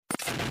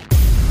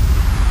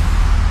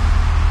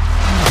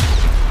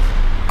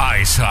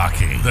Ice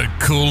hockey, the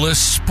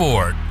coolest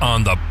sport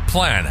on the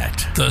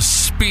planet. The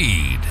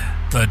speed,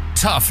 the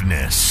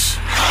toughness,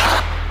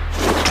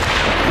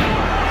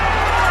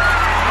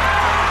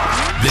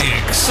 the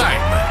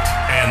excitement,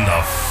 and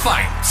the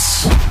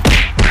fights.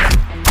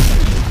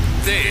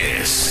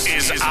 This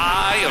is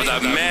Eye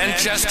of the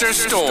Manchester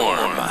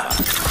Storm.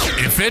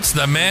 If it's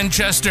the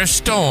Manchester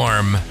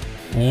Storm,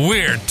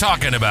 we're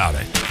talking about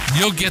it.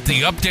 You'll get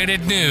the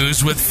updated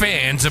news with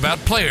fans about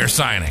player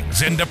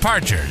signings and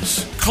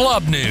departures,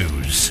 club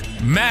news,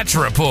 match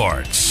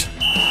reports,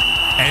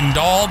 and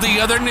all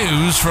the other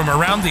news from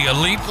around the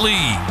Elite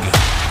League.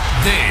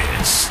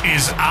 This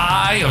is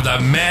Eye of the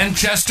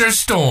Manchester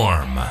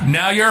Storm.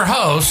 Now your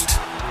host,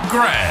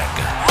 Greg.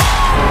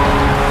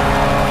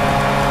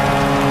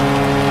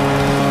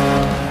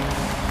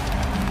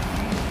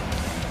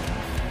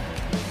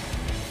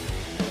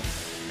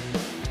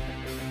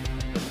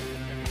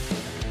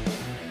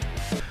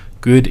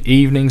 Good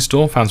evening,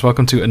 Storm fans.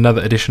 Welcome to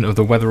another edition of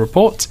the Weather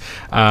Report.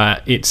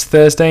 It's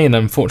Thursday, and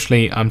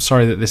unfortunately, I'm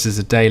sorry that this is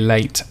a day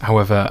late.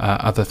 However,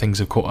 other things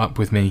have caught up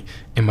with me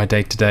in my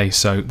day-to-day,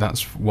 so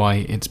that's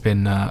why it's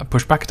been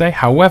pushed back a day.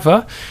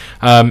 However,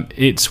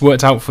 it's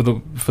worked out for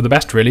the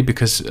best, really,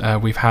 because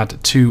we've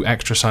had 2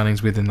 extra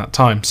signings within that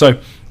time.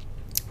 So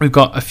we've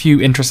got a few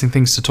interesting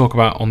things to talk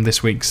about on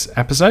this week's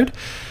episode.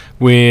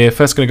 We're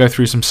first going to go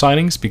through some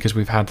signings because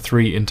we've had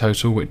 3 in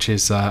total, which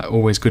is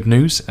always good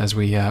news as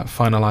we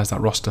finalise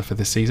that roster for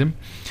this season.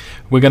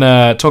 We're going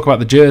to talk about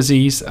the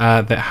jerseys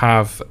that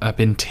have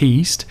been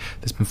teased.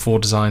 There's been 4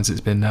 designs that's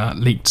been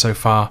leaked so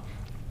far.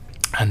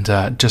 And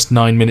just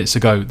 9 minutes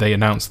ago, they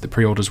announced that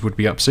pre-orders would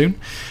be up soon.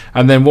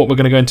 And then what we're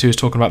going to go into is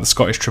talking about the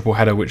Scottish triple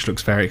header, which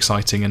looks very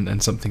exciting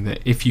and something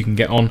that if you can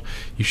get on,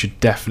 you should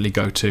definitely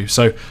go to.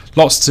 So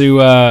lots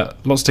to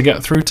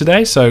get through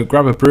today. So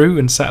grab a brew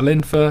and settle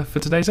in for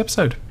today's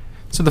episode.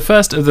 So the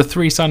first of the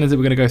 3 signings that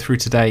we're going to go through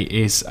today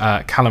is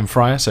Callum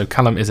Fryer. So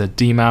Callum is a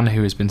D-man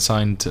who has been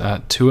signed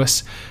to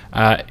us.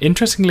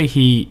 Interestingly,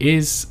 he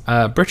is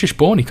British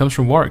born. He comes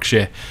from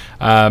Warwickshire,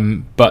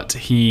 but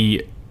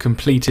he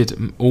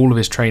completed all of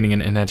his training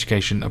and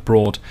education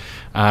abroad,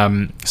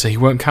 so he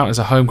won't count as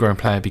a homegrown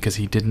player because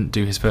he didn't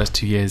do his first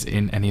 2 years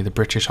in any of the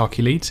British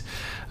hockey leagues,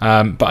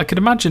 but I could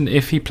imagine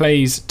if he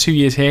plays 2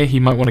 years here, he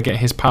might want to get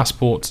his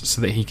passport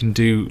so that he can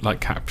do like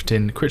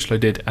Captain Critchlow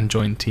did and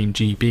join Team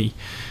GB.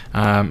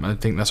 I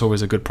think that's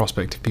always a good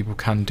prospect if people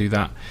can do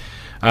that.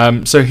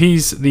 So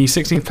he's the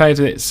 16th player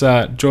that's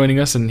joining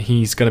us, and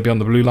he's going to be on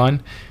the blue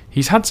line.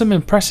 He's had some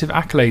impressive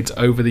accolades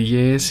over the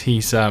years.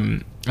 He's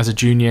as a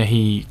junior,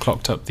 he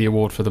clocked up the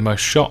award for the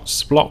most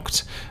shots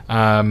blocked.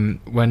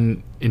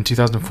 When in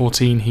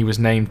 2014, he was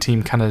named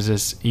Team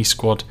Canada's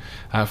E-Squad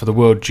for the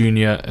World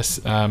Junior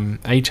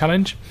A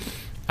Challenge.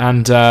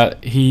 And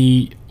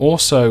he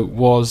also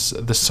was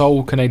the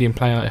sole Canadian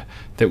player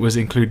that was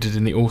included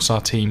in the All-Star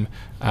team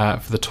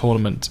for the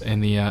tournament in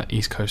the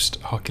East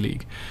Coast Hockey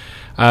League.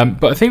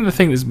 But I think the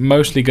thing that's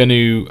mostly going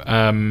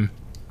to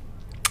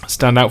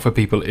stand out for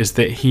people is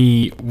that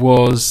he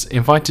was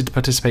invited to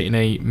participate in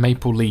a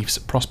Maple Leafs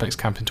prospects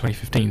camp in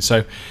 2015.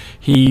 So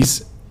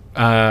he's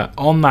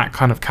on that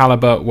kind of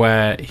caliber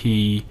where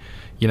he,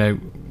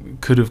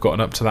 could have gotten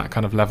up to that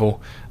kind of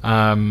level,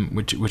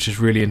 which is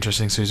really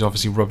interesting. So he's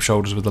obviously rubbed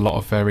shoulders with a lot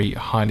of very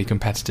highly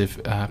competitive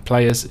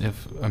players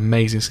of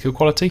amazing skill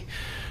quality.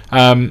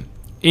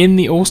 In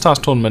the All-Stars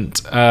tournament,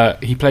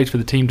 he played for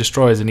the Team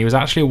Destroyers, and he was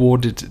actually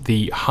awarded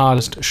the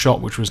hardest shot,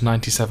 which was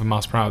 97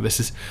 miles per hour. This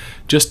is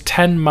just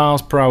 10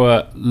 miles per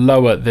hour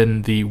lower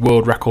than the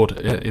world record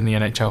in the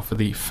NHL for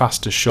the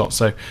fastest shot.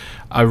 So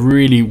I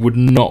really would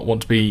not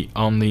want to be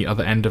on the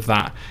other end of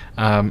that.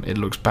 It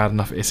looks bad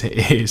enough as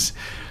it is.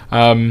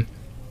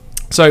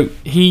 So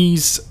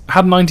he's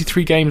had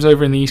 93 games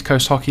over in the East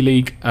Coast Hockey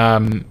League.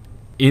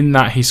 In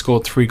that, he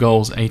scored 3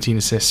 goals, 18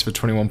 assists for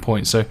 21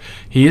 points. So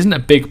he isn't a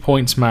big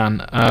points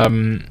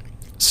man.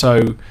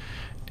 So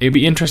it'd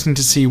be interesting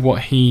to see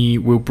what he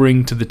will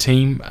bring to the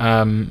team.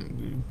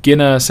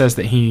 Ginner says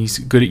that he's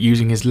good at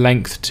using his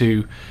length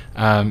to,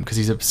 because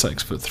he's a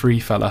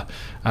 6'3" fella,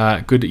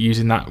 good at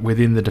using that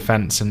within the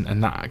defence,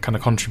 and that kind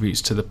of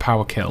contributes to the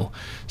power kill.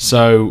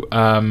 So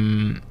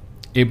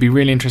it'd be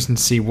really interesting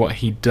to see what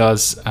he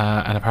does,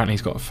 and apparently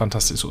he's got a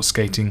fantastic sort of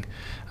skating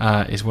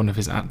is one of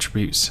his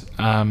attributes.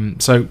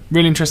 So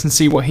really interesting to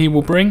see what he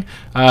will bring.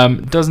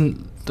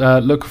 Doesn't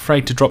look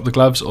afraid to drop the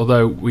gloves,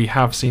 although we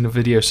have seen a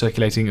video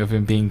circulating of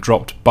him being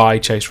dropped by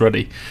Chase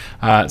Ruddy.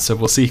 So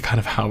we'll see kind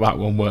of how that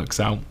one works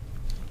out.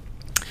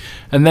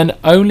 And then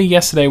only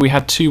yesterday we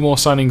had 2 more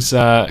signings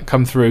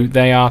come through.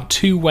 They are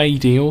 2-way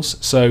deals,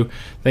 so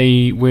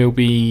they will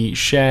be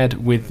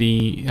shared with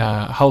the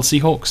Hull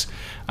Seahawks.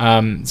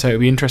 So it'll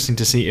be interesting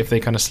to see if they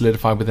kind of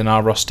solidify within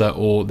our roster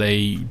or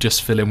they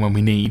just fill in when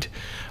we need.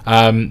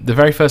 The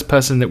very first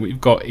person that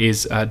we've got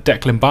is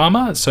Declan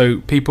Barmer. So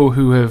people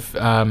who have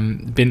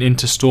been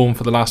into Storm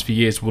for the last few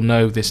years will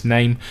know this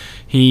name.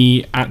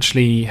 He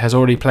actually has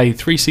already played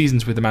 3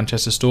 seasons with the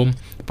Manchester Storm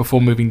before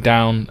moving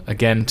down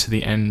again to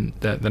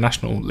the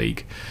National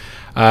League.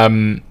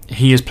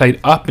 He has played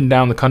up and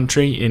down the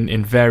country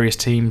in various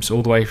teams,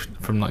 all the way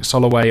from like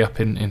Soloway up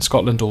in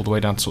Scotland, all the way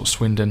down to sort of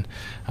Swindon,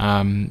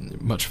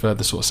 much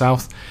further sort of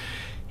south.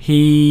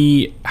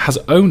 He has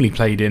only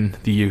played in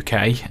the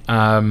UK,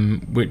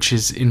 which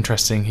is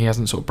interesting. He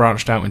hasn't sort of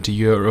branched out into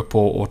Europe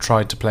or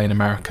tried to play in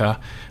America.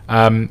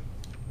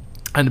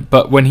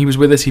 But when he was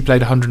with us, he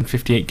played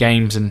 158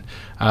 games, and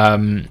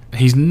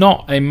he's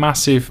not a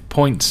massive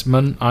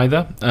pointsman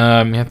either.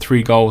 He had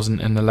 3 goals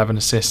and 11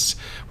 assists,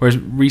 whereas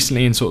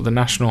recently in sort of the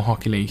National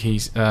Hockey League,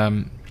 he's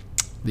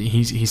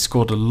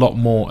scored a lot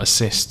more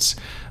assists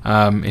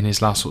in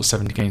his last sort of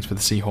 70 games for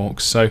the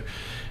Seahawks. So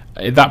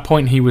at that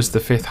point, he was the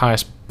 5th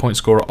highest point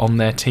scorer on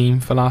their team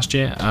for last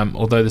year.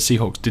 Although the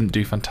Seahawks didn't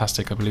do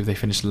fantastic, I believe they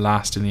finished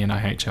last in the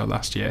NIHL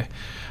last year.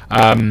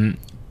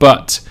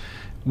 But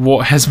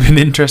what has been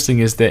interesting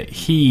is that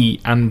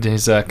he and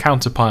his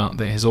counterpart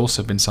that has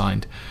also been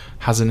signed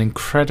has an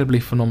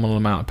incredibly phenomenal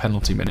amount of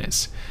penalty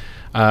minutes.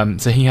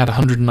 So he had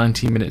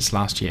 190 minutes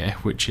last year,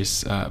 which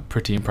is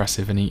pretty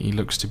impressive, and he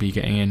looks to be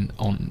getting in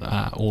on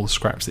all the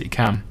scraps that he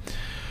can.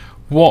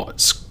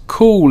 What's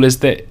cool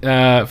is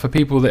that for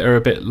people that are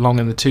a bit long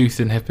in the tooth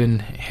and have been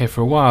here for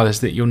a while, is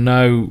that you'll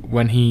know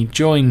when he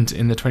joined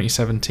in the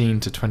 2017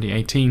 to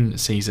 2018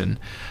 season,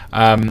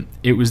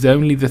 it was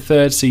only the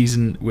 3rd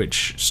season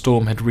which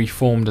Storm had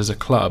reformed as a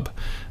club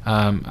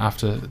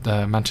after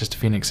the Manchester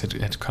Phoenix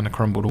had kind of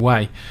crumbled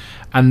away.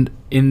 And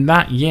in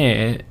that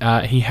year,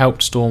 he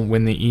helped Storm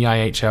win the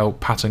EIHL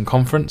Pattern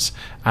Conference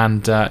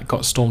and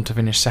got Storm to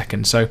finish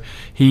 2nd. So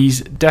he's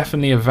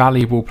definitely a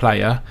valuable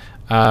player.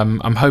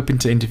 I'm hoping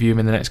to interview him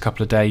in the next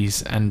couple of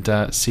days and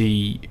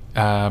see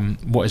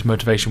what his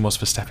motivation was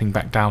for stepping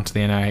back down to the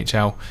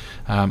NIHL.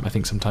 I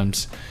think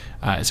sometimes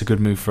it's a good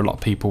move for a lot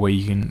of people where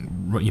you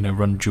can,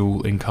 run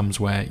dual incomes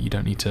where you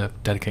don't need to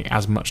dedicate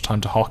as much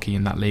time to hockey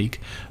in that league.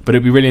 But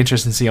it'd be really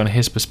interesting to see on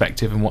his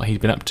perspective and what he's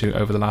been up to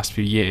over the last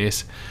few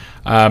years.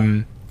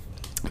 But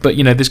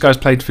this guy's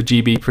played for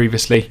GB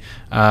previously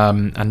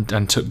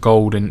and took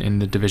gold in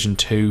the Division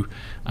 2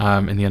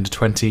 in the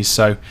under-20s.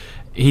 So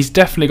he's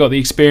definitely got the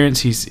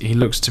experience. He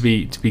looks to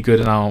be good,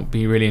 and I'll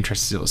be really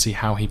interested to see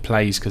how he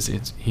plays because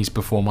he's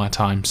before my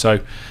time. So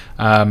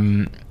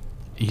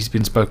he's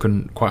been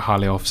spoken quite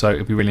highly of. So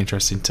it'll be really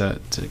interesting to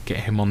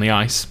get him on the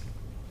ice.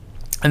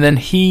 And then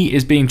he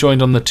is being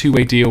joined on the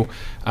 2-way deal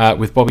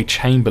with Bobby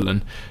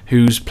Chamberlain,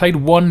 who's played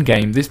 1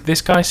 game.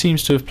 This guy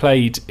seems to have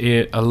played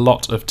a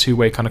lot of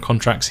 2-way kind of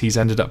contracts. He's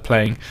ended up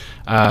playing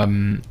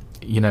 1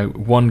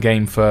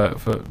 game for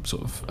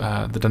sort of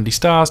the Dundee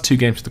Stars, 2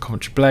 games for the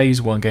Coventry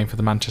Blaze, 1 game for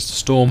the Manchester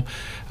Storm,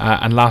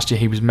 and last year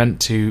he was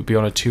meant to be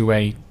on a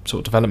 2-way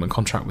sort of development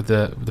contract with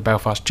the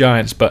Belfast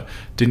Giants, but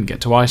didn't get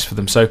to ice for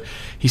them. So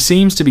he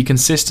seems to be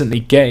consistently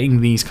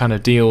getting these kind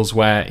of deals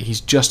where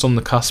he's just on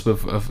the cusp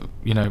of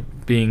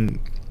being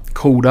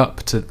called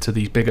up to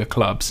these bigger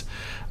clubs.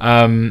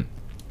 Again,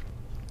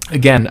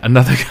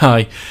 another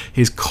guy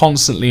who's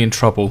constantly in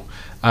trouble.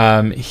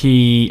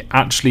 He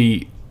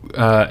actually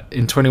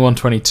in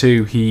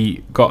 21-22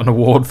 he got an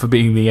award for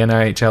being the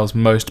NIHL's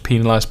most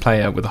penalised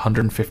player with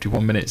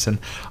 151 minutes, and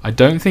I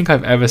don't think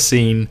I've ever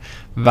seen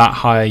that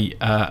high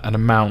an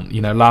amount.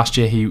 Last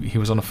year he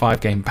was on a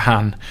 5-game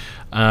ban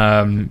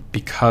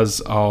because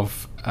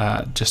of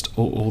just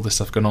all this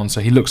stuff going on,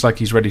 so he looks like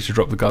he's ready to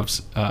drop the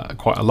gloves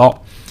quite a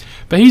lot.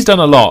 But he's done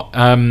a lot.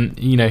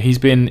 He's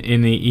been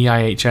in the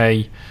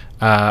EIHA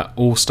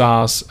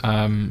All-Stars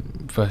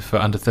for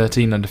under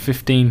 13, under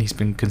 15. He's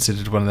been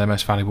considered one of their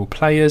most valuable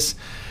players.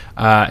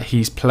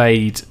 He's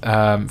played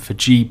for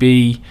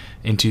GB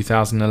in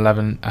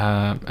 2011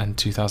 and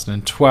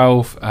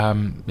 2012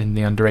 in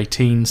the under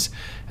 18s.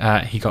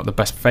 He got the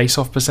best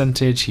face-off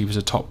percentage. He was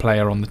a top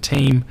player on the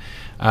team.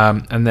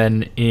 And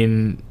then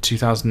in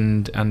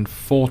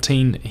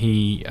 2014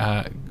 he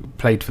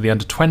played for the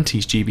under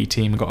 20s GB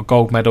team and got a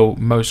gold medal,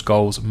 most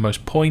goals,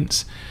 most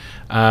points.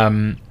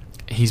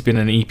 He's been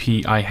an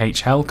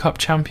EPIHL Cup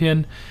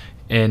champion.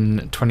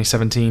 In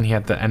 2017, he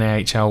had the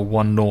NAHL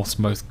 1 North's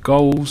most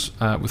goals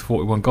with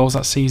 41 goals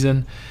that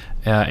season.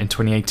 In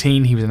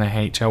 2018, he was an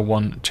AHL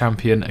 1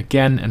 champion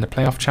again and a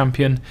playoff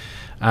champion.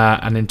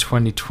 And in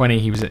 2020,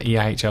 he was an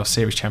EIHL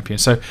series champion.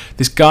 So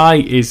this guy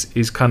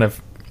is kind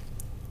of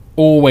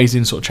always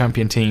in sort of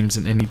champion teams,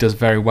 and he does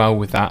very well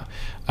with that.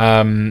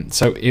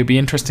 So it'll be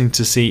interesting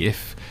to see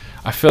if...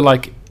 I feel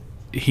like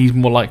he's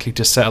more likely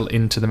to settle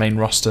into the main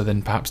roster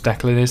than perhaps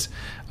Declan is,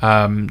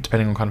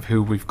 depending on kind of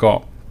who we've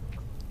got.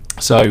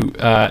 So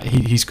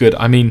he's good.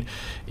 I mean,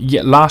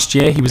 last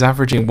year he was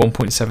averaging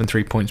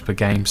 1.73 points per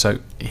game, so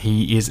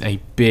he is a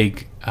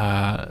big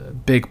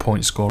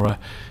point scorer,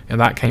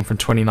 and that came from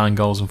 29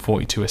 goals and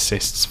 42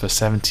 assists for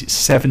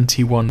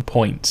 71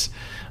 points,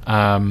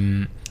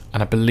 and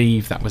I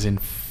believe that was in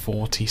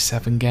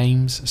 47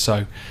 games.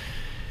 So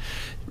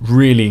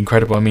really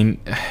incredible. I mean,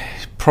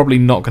 probably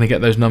not going to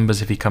get those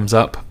numbers if he comes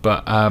up,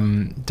 but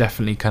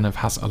definitely kind of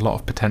has a lot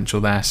of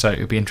potential there. So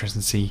it'll be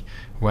interesting to see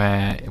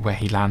where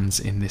he lands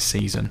in this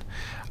season.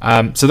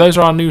 So those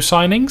are our new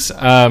signings.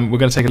 We're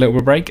going to take a little bit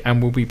of a break,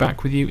 and we'll be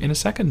back with you in a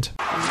second.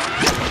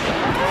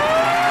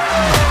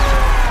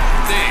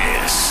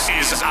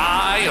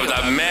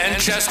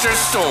 Manchester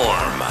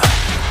Storm.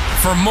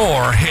 For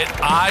more, hit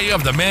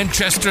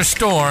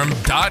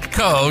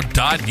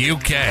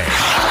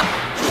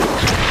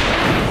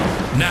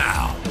eyeofthemanchesterstorm.co.uk.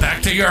 Now,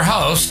 back to your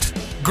host,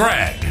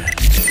 Greg.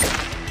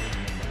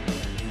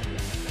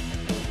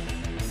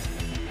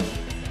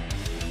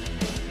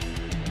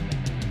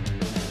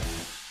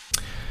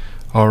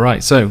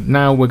 Alright, so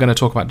now we're going to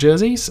talk about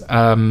jerseys.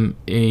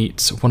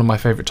 It's one of my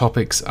favourite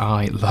topics.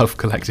 I love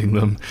collecting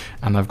them,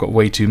 and I've got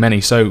way too many.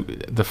 So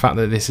the fact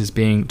that this is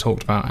being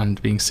talked about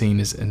and being seen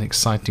is an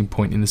exciting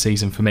point in the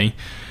season for me.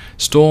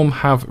 Storm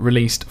have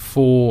released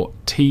 4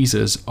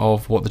 teasers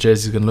of what the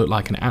jersey is going to look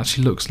like, and it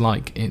actually looks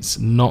like it's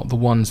not the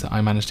ones that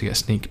I managed to get a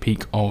sneak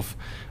peek of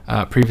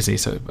previously,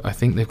 so I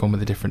think they've gone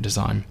with a different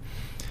design.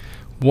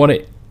 What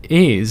it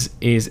is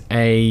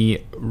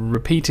a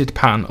repeated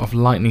pattern of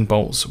lightning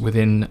bolts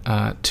within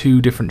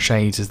 2 different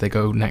shades as they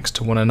go next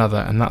to one another,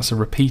 and that's a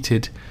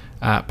repeated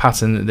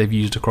pattern that they've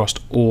used across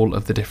all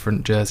of the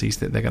different jerseys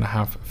that they're going to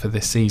have for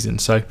this season.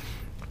 So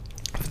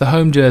for the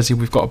home jersey,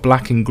 we've got a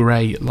black and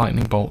grey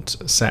lightning bolt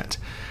set,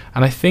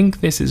 and I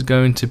think this is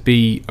going to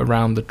be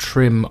around the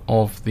trim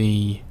of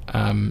the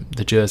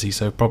jersey,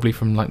 so probably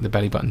from like the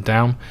belly button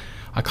down.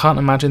 I can't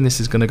imagine this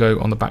is going to go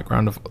on the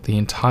background of the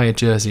entire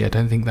jersey. I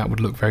don't think that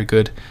would look very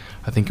good.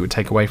 I think it would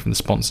take away from the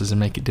sponsors and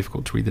make it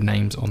difficult to read the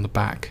names on the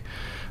back.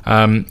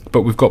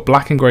 But we've got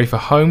black and grey for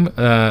home,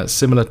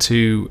 similar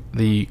to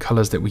the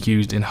colours that we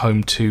used in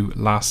Home 2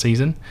 last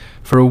season.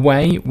 For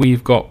away,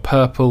 we've got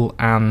purple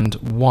and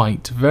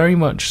white, very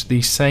much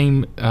the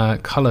same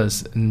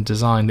colours and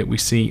design that we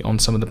see on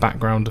some of the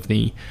background of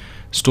the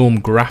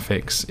Storm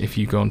graphics if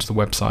you go onto the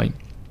website.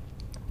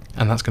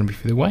 And that's going to be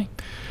for the away.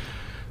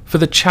 For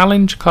the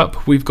Challenge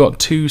Cup, we've got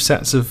 2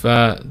 sets of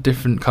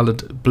different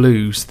coloured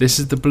blues. This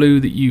is the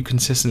blue that you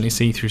consistently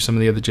see through some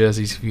of the other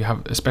jerseys,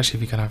 especially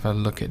if you can have a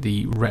look at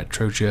the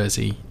retro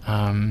jersey.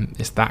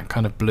 It's that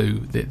kind of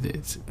blue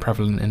that's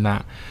prevalent in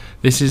that.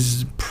 This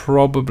is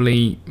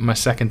probably my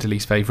second to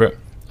least favourite.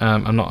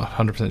 I'm not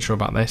 100% sure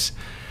about this.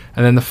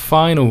 And then the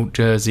final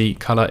jersey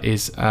colour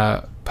is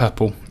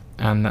purple,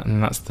 and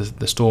that's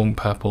the Storm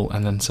purple,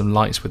 and then some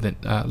lights with it,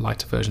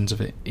 lighter versions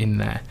of it in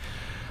there.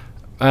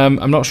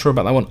 I'm not sure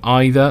about that one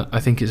either. I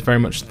think it's very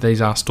much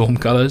these are Storm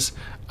colours.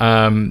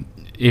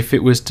 If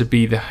it was to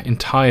be the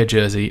entire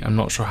jersey, I'm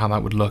not sure how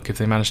that would look. If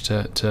they managed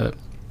to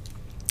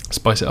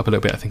spice it up a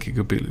little bit, I think it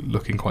could be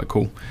looking quite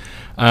cool.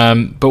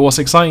 But what's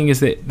exciting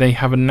is that they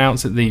have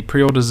announced that the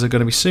pre-orders are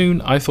going to be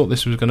soon. I thought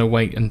this was going to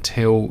wait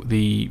until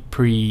the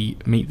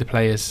Meet the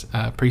Players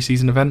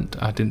pre-season event.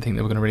 I didn't think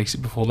they were going to release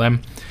it before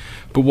then.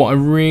 But what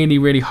I'm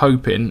really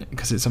hoping,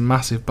 because it's a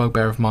massive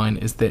bugbear of mine,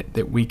 is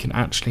that we can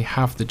actually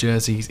have the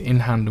jerseys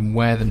in hand and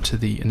wear them to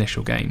the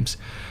initial games.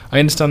 I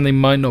understand they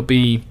might not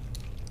be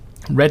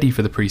ready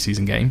for the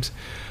pre-season games,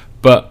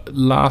 but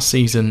last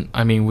season,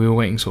 I mean, we were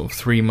waiting sort of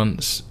 3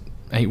 months,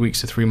 8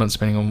 weeks to 3 months,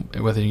 depending on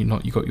whether or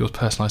not you got yours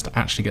personalised to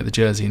actually get the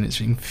jersey, and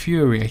it's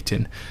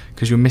infuriating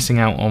because you're missing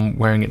out on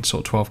wearing it to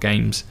sort of 12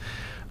 games.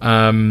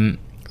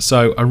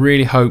 So I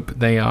really hope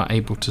they are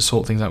able to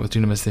sort things out with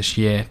Dunamis this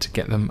year to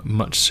get them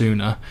much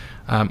sooner.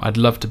 I'd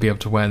love to be able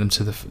to wear them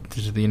to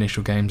the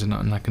initial games,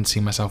 and I can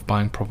see myself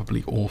buying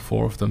probably all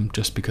 4 of them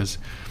just because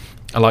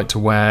I like to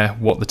wear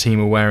what the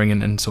team are wearing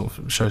and sort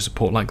of show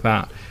support like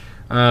that.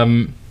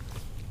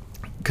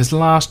 Because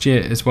last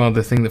year as well,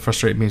 the thing that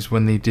frustrated me is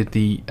when they did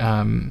the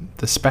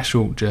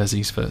special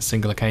jerseys for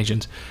single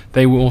occasions,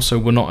 they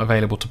were not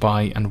available to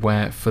buy and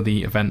wear for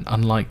the event,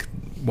 unlike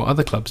what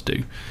other clubs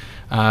do.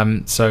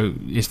 So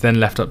it's then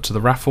left up to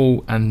the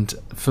raffle, and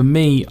for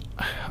me,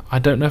 I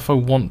don't know if I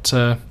want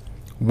to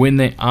win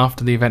it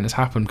after the event has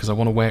happened because I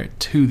want to wear it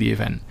to the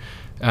event.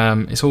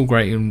 It's all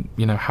great and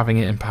having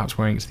it and perhaps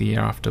wearing it to the year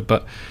after,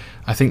 but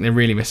I think they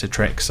really miss a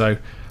trick. So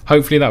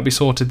hopefully that'll be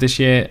sorted this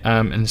year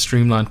in a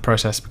streamlined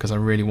process, because I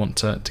really want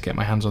to get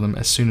my hands on them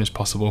as soon as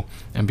possible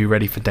and be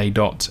ready for day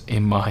dot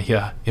in my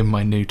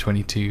new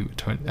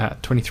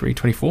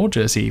 23-24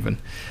 jersey even.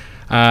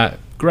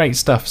 Great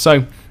stuff.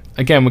 So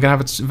again, we're going to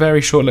have a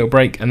very short little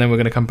break, and then we're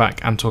going to come back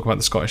and talk about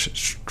the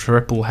Scottish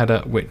triple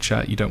header, which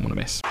you don't want to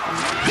miss.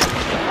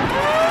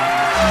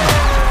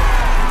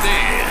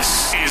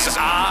 This is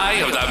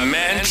Eye of the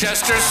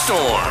Manchester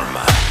Storm.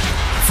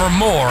 For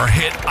more,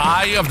 hit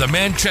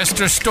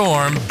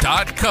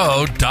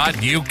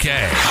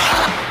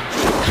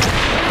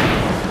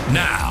eyeofthemanchesterstorm.co.uk.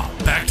 Now,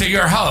 back to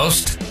your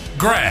host,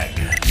 Greg.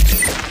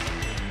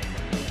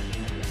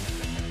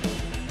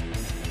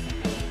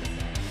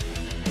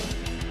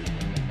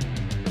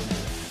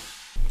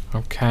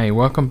 Okay,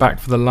 welcome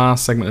back for the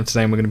last segment of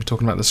today, and we're going to be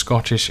talking about the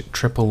Scottish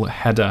triple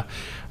header.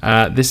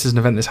 This is an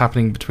event that's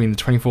happening between the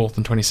 24th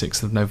and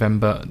 26th of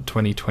November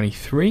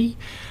 2023.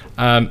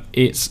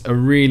 It's a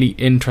really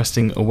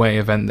interesting away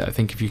event that I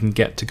think if you can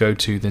get to go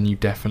to, then you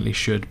definitely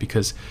should,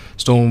 because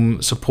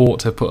Storm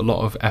support have put a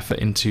lot of effort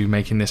into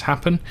making this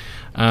happen,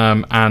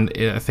 and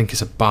I think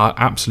it's an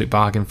absolute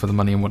bargain for the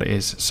money and what it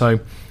is. So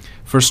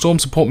For a Storm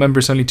support member,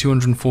 it's only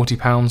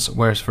 £240,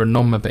 whereas for a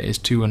non-member, it's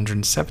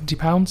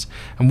 £270.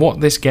 And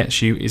what this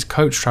gets you is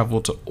coach travel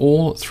to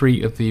all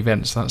 3 of the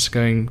events. That's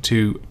going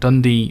to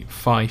Dundee,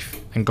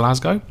 Fife, and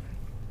Glasgow.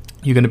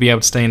 You're going to be able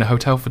to stay in a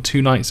hotel for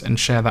 2 nights and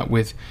share that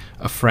with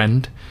a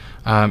friend.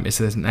 So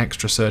there's an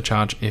extra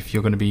surcharge if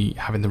you're going to be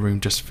having the room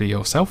just for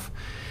yourself.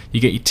 You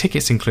get your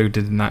tickets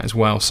included in that as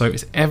well. So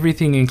it's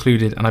everything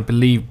included, and I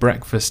believe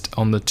breakfast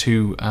on the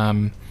two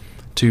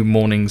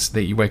mornings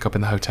that you wake up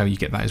in the hotel, you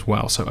get that as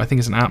well. So I think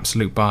it's an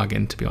absolute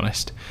bargain, to be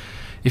honest.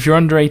 If you're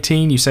under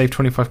 18, you save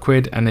 25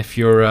 quid, and if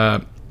you're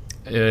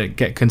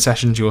get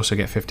concessions, you also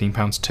get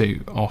 £15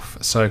 too off.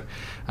 So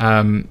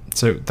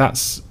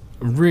that's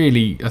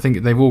really, I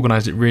think they've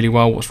organised it really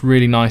well. What's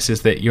really nice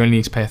is that you only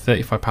need to pay a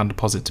 £35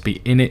 deposit to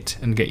be in it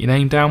and get your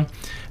name down,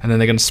 and then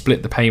they're going to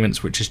split the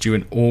payments, which is due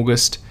in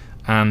August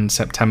and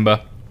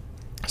September.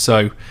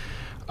 So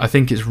I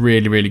think it's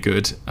really, really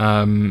good.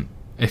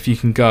 If you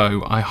can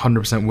go, I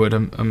 100%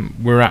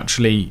 would. We're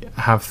actually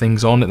have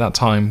things on at that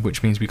time,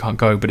 which means we can't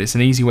go, but it's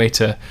an easy way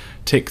to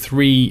tick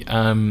three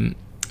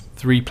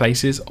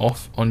places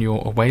off on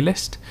your away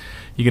list.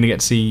 You're going to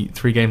get to see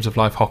 3 games of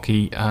live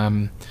hockey.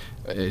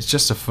 It's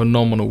just a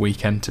phenomenal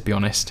weekend, to be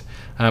honest.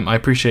 I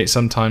appreciate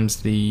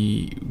sometimes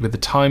the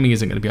timing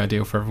isn't going to be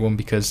ideal for everyone,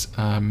 because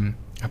I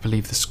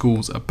believe the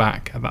schools are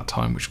back at that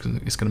time, which is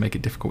going to make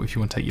it difficult if you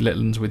want to take your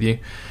little ones with you.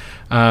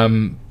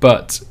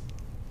 But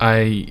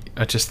I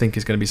just think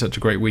it's going to be such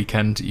a great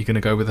weekend. You're going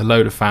to go with a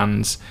load of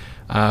fans.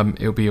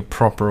 It'll be a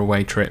proper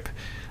away trip.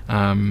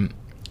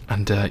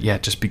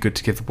 Just be good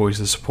to give the boys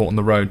the support on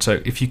the road.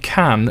 So if you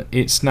can,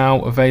 it's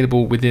now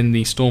available within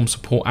the Storm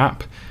Support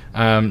app.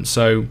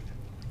 So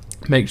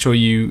make sure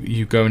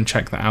you go and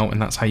check that out,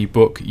 and that's how you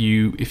book.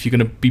 If you're going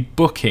to be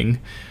booking,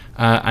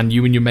 and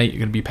you and your mate are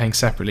going to be paying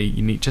separately,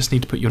 you just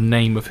need to put your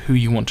name of who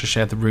you want to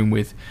share the room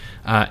with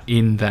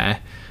in there.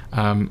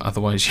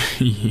 Otherwise,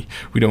 we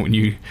don't want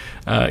you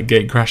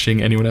gate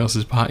crashing anyone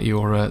else's party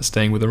or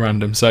staying with a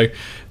random. So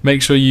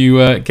make sure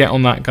you get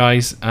on that,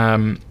 guys,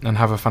 and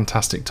have a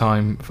fantastic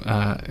time.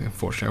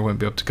 Unfortunately, I won't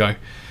be able to go.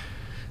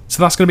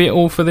 So that's going to be it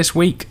all for this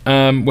week.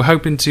 We're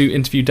hoping to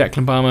interview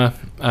Declan Balmer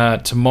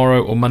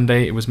tomorrow or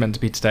Monday. It was meant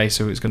to be today,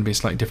 so it's going to be a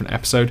slightly different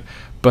episode.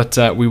 But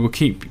we will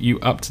keep you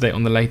up to date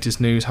on the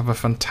latest news. Have a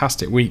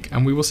fantastic week,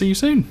 and we will see you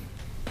soon.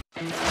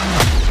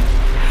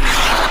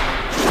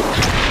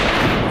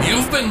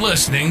 You've been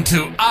listening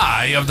to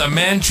Eye of the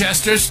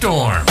Manchester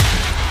Storm.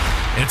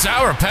 It's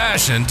our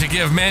passion to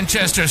give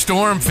Manchester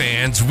Storm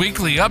fans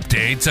weekly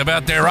updates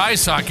about their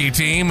ice hockey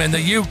team in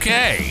the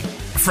UK.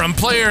 From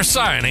player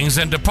signings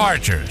and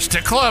departures,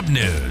 to club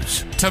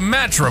news, to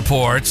match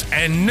reports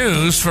and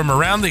news from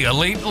around the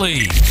Elite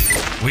League.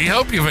 We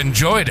hope you've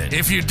enjoyed it.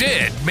 If you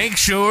did, make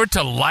sure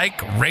to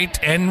like, rate,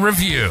 and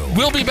review.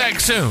 We'll be back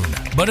soon,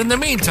 but in the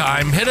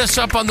meantime, hit us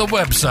up on the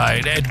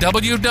website at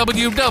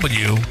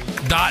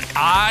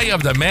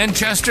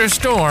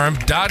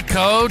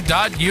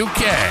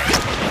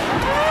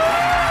www.eyeofthemanchesterstorm.co.uk.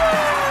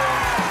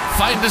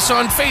 Find us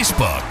on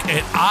Facebook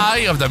at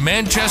Eye of the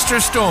Manchester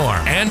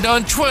Storm and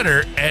on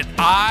Twitter at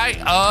Eye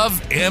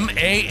of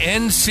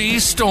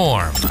MANC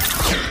Storm.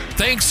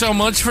 Thanks so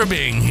much for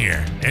being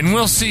here, and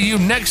we'll see you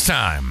next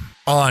time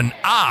on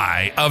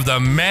Eye of the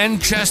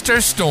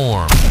Manchester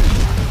Storm.